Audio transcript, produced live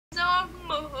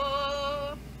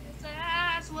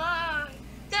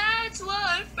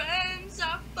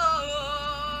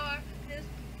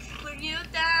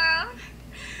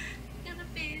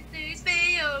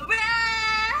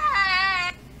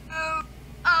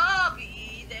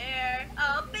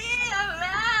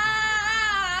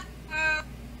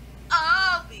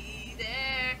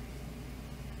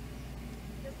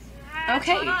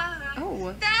Okay.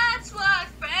 Oh. That's what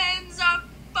friends are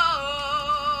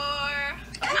for.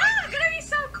 Gonna be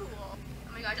so cool.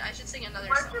 Oh my gosh, I should sing another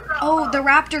song. Oh, the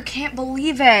raptor can't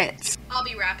believe it. I'll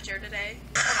be Raptor today.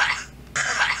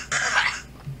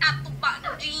 Apple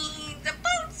bottom jeans and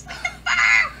boots with the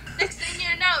fur. Next thing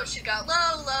you know, she got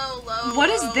low, low, low. What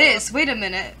is this? Wait a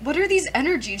minute. What are these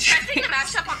energy drinks? I think I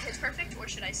matched up on Pitch Perfect, or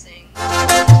should I sing?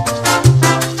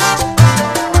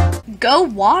 Go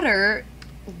water?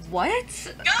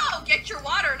 What? Go! Get your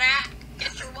water, Nat!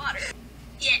 Get your water.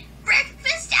 Yeah,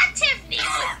 breakfast at Tiffany's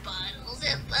with bottles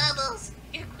and bubbles.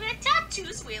 You quit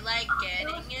tattoos, we like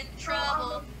getting in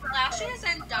trouble. Lashes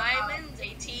and diamonds,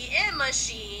 ATM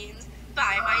machines.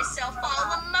 Buy myself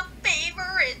all of my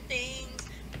favorite things.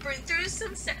 Bring through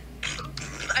some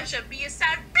I should be a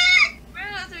sad bitch.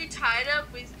 Rather be tied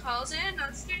up with calls and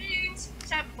not strings.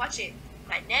 Sam, watch it.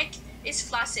 My neck is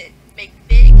flaccid. Make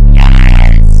big yes.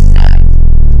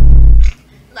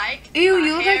 Like ew,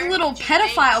 you look like a little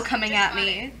pedophile coming at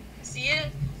me. See it?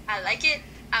 I like it.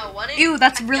 I want it. Ew,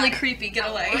 that's really creepy. Get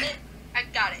away. I want it. I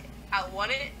got it. I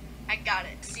want it. I got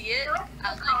it. See it?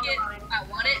 I like it. I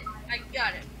want it. I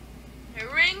got it. A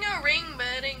ring,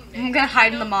 but I'm gonna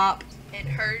hide in the mop. It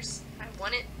hers. I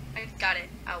want it. I got it.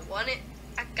 I want it.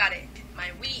 I got it.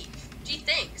 My weave. Gee,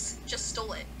 thanks. Just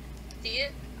stole it. See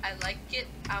it? I like it.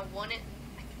 I want it.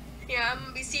 Yeah,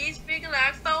 MBC's big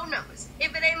like phonos.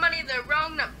 If it ain't money, the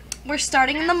wrong number. We're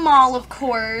starting in the mall, of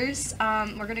course.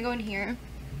 We're gonna go in here.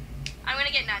 I'm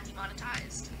gonna get not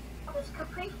demonetized.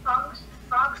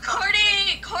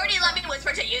 Cordy, let me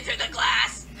whisper to you through the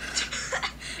glass.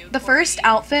 The first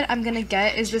outfit I'm gonna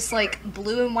get is this like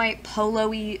blue and white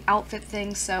polo-y outfit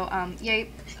thing, so yay.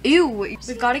 Ew,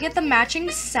 we've got to get the matching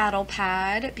saddle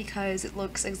pad because it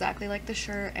looks exactly like the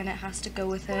shirt and it has to go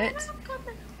with it.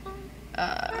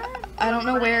 I don't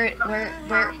know where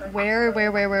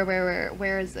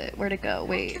is it? Where'd it go?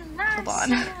 Wait, hold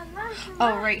on.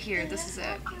 Oh, right here, this is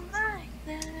it.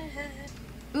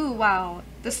 Ooh, wow.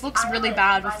 This looks really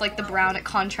bad with like the brown, it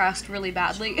contrasts really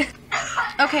badly.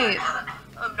 Okay.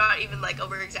 I'm not even like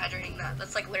over exaggerating that.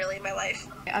 That's like literally my life.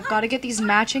 I've got to get these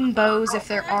matching bows if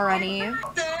there are any.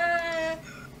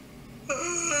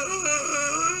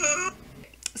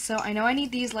 So I know I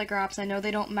need these leg wraps. I know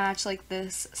they don't match like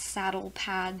this saddle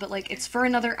pad, but like it's for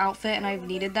another outfit and I've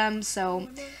needed them, so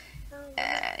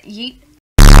yeet.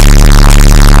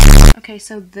 Okay,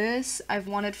 so this I've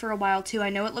wanted for a while too. I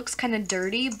know it looks kind of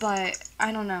dirty, but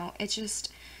I don't know.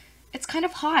 It's kind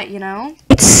of hot, you know?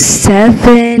 It's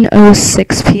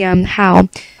 7:06 p.m. How?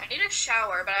 I need a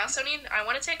shower, but I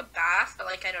want to take a bath, but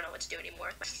like I don't know what to do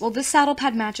anymore. Well, this saddle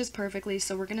pad matches perfectly,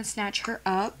 so we're gonna snatch her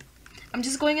up. I'm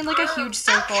just going in like a huge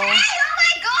circle. Okay, oh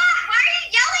my god, why are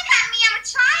you yelling at me? I'm a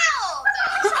child!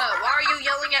 Why are you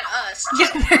yelling at us?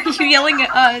 Yeah, why are you yelling at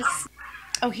us?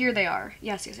 Oh, here they are.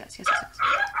 Yes.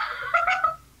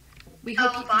 We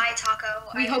hope bye, Taco.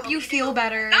 We hope you feel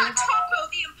better. Not Taco,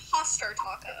 the imposter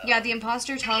Taco. Yeah, the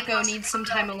imposter Taco needs some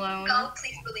time alone. Go,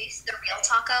 please release the real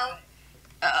Taco.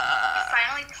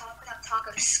 Finally talk without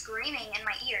Taco screaming in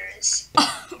my ears.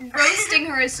 Roasting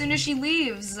her as soon as she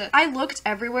leaves. I looked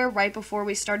everywhere right before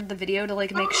we started the video to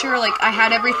like make sure like I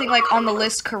had everything like on the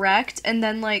list correct, and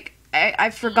then like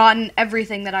I've forgotten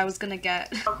everything that I was gonna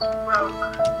get.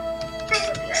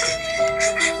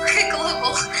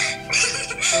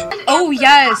 Oh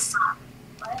yes.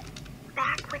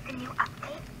 Back with the new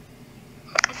update.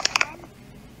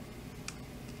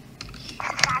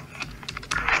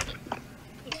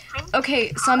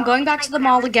 Okay, so I'm going back to the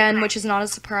mall again, which is not a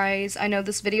surprise. I know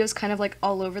this video is kind of like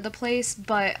all over the place,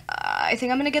 but I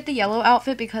think I'm gonna get the yellow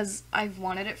outfit because I've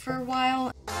wanted it for a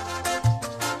while.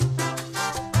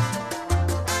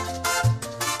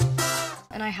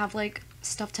 And I have like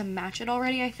stuff to match it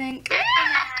already, I think.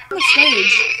 On the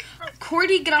stage.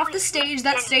 Cordy, get off the stage.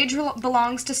 That stage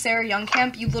belongs to Sarah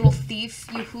Youngcamp, you little thief,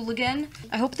 you hooligan.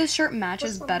 I hope this shirt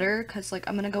matches better, because like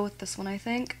I'm gonna go with this one, I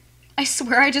think. I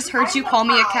swear I just heard you call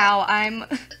me a cow.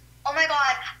 Oh my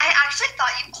god, I actually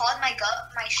thought you called my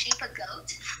sheep a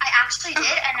goat. I actually did,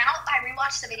 and now I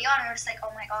rewatched the video and I was like,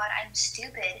 oh my god, I'm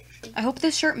stupid. I hope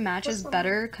this shirt matches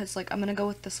better, because like I'm gonna go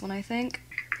with this one, I think.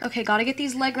 Okay, gotta get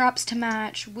these leg wraps to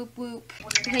match. Whoop whoop.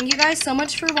 Thank you guys so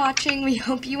much for watching. We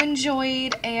hope you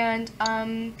enjoyed, and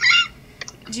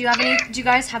do you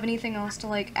guys have anything else to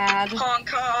like add? Hong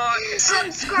Kong.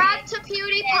 Subscribe to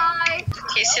PewDiePie.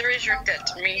 Okay, Siri's your dead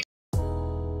to me.